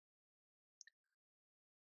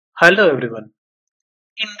Hello everyone.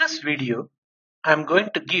 In this video, I'm going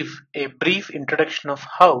to give a brief introduction of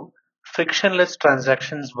how frictionless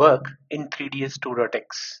transactions work in 3ds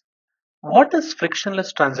 2.x. What does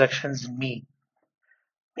frictionless transactions mean?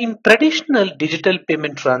 In traditional digital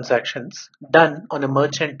payment transactions done on a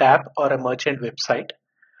merchant app or a merchant website,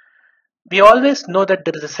 we always know that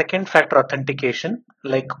there is a second factor authentication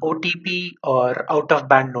like OTP or out of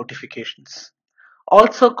band notifications,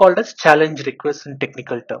 also called as challenge requests in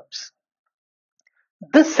technical terms.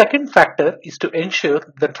 This second factor is to ensure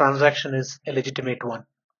the transaction is a legitimate one.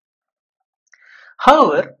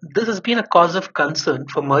 However, this has been a cause of concern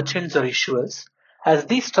for merchants or issuers as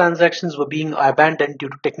these transactions were being abandoned due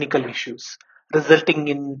to technical issues, resulting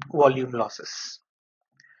in volume losses.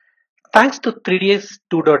 Thanks to 3ds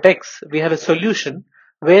 2.x, we have a solution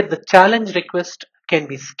where the challenge request can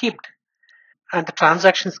be skipped and the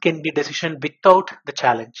transactions can be decisioned without the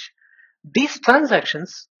challenge. These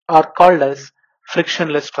transactions are called as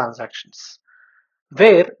frictionless transactions,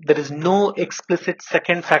 where there is no explicit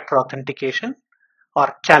second factor authentication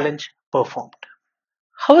or challenge performed.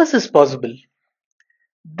 How is this possible?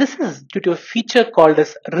 This is due to a feature called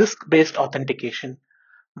as risk-based authentication,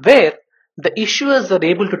 where the issuers are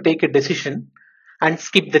able to take a decision and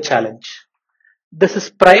skip the challenge. This is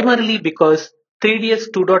primarily because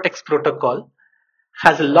 3ds 2.x protocol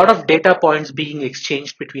has a lot of data points being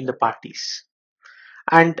exchanged between the parties.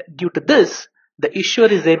 And due to this, the issuer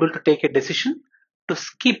is able to take a decision to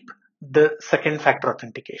skip the second factor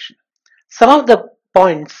authentication. Some of the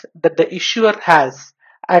points that the issuer has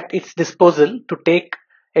at its disposal to take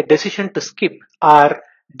a decision to skip are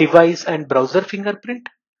device and browser fingerprint,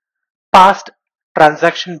 past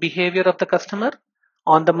transaction behavior of the customer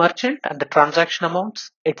on the merchant and the transaction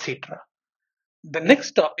amounts, etc. The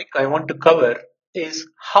next topic I want to cover is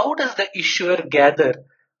how does the issuer gather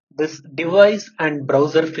this device and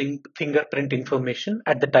browser fingerprint information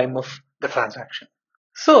at the time of the transaction.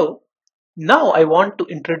 So now I want to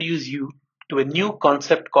introduce you to a new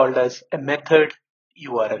concept called as a method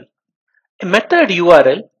URL. A method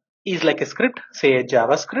URL is like a script, say a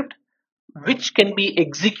JavaScript, which can be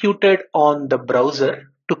executed on the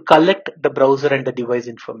browser to collect the browser and the device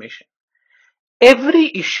information.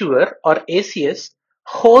 Every issuer or ACS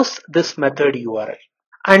hosts this method URL.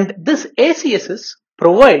 And this ACSs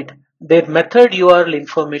provide their method URL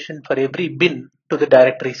information for every bin to the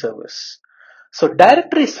directory servers. So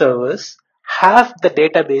directory servers have the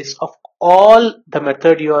database of all the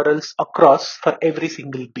method URLs across for every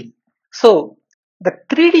single bin. So the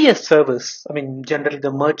 3DS servers, generally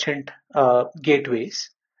the merchant gateways,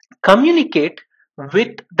 communicate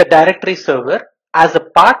with the directory server as a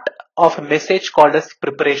part of a message called as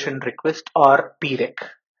preparation request or PREQ,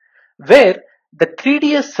 where the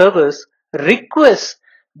 3ds servers request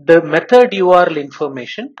the method URL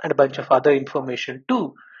information and a bunch of other information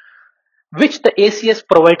too, which the ACS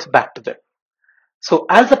provides back to them. So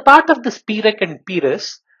as a part of this PREQ and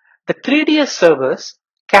PRES, the 3ds servers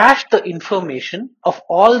cache the information of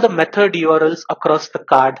all the method URLs across the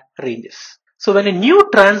card ranges. So when a new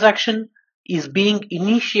transaction is being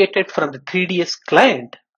initiated from the 3ds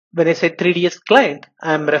client, when I say 3ds client,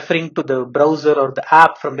 I'm referring to the browser or the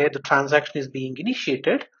app from where the transaction is being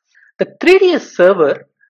initiated. The 3ds server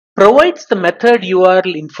provides the method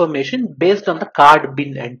URL information based on the card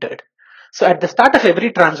bin entered. So at the start of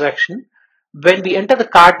every transaction, when we enter the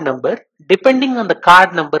card number, depending on the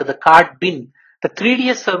card number, the card bin, the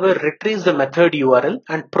 3ds server retrieves the method URL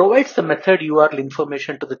and provides the method URL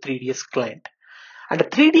information to the 3ds client. And the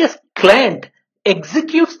 3ds client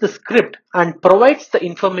executes the script and provides the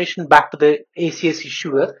information back to the ACS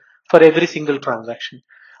issuer for every single transaction.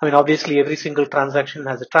 Obviously every single transaction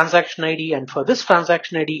has a transaction ID, and for this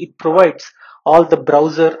transaction ID, it provides all the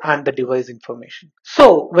browser and the device information.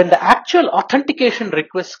 So when the actual authentication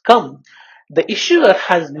requests come, the issuer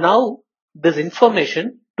has now this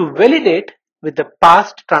information to validate with the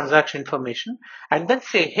past transaction information and then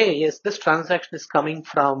say, hey, yes, this transaction is coming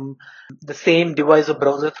from the same device or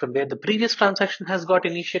browser from where the previous transaction has got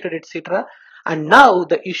initiated, etc. And now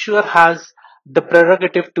the issuer has the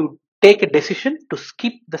prerogative to take a decision to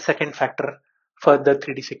skip the second factor for the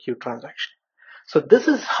 3D secure transaction. So this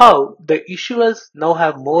is how the issuers now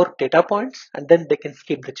have more data points and then they can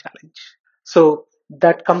skip the challenge. So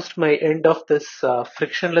that comes to my end of this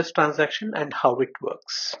frictionless transaction and how it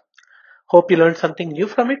works. Hope you learned something new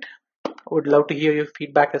from it. Would love to hear your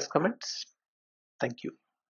feedback as comments. Thank you.